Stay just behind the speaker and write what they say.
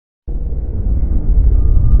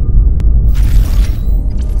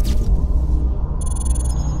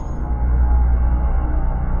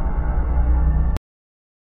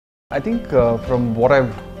I think from what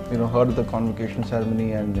I've heard of the convocation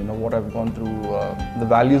ceremony and what I've gone through, the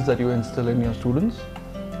values that you instill in your students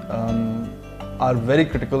are very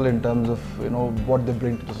critical in terms of what they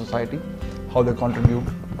bring to the society, how they contribute,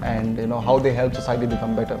 and how they help society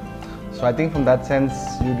become better. So I think from that sense,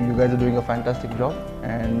 you guys are doing a fantastic job,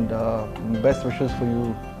 and best wishes for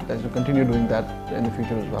you as you continue doing that in the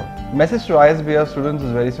future as well. Message to ISBR students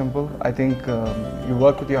is very simple. I think you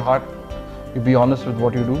work with your heart, you be honest with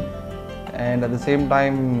what you do, and at the same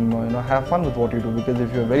time have fun with what you do, because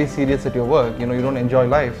if you're very serious at your work, you don't enjoy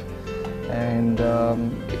life, and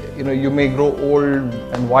you may grow old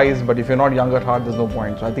and wise, but if you're not young at heart, there's no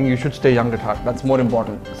point. So I think you should stay young at heart. That's more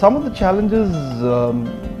important. Some of the challenges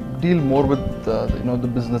deal more with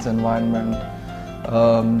the business environment,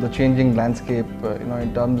 the changing landscape,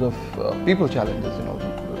 in terms of people challenges.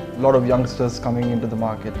 A lot of youngsters coming into the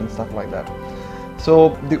market and stuff like that. So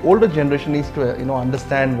the older generation needs to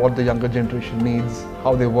understand what the younger generation needs,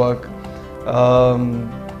 how they work.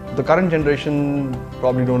 The current generation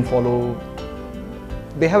probably don't follow.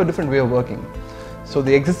 They have a different way of working. So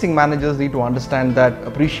the existing managers need to understand that,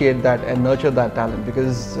 appreciate that, and nurture that talent,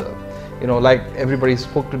 because like everybody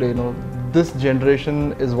spoke today, this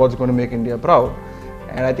generation is what's going to make India proud.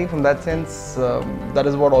 And I think from that sense, that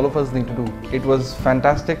is what all of us need to do. It was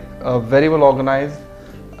fantastic, very well organized.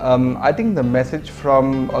 I think the message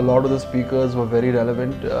from a lot of the speakers were very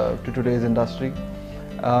relevant to today's industry.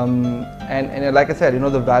 And like I said,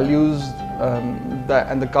 the values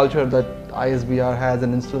and the culture that ISBR has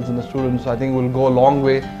and instills in the students, I think will go a long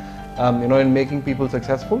way, in making people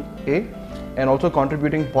successful, and also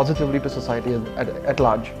contributing positively to society at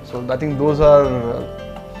large. So I think those are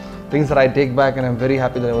things that I take back, and I'm very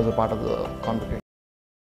happy that I was a part of the convocation.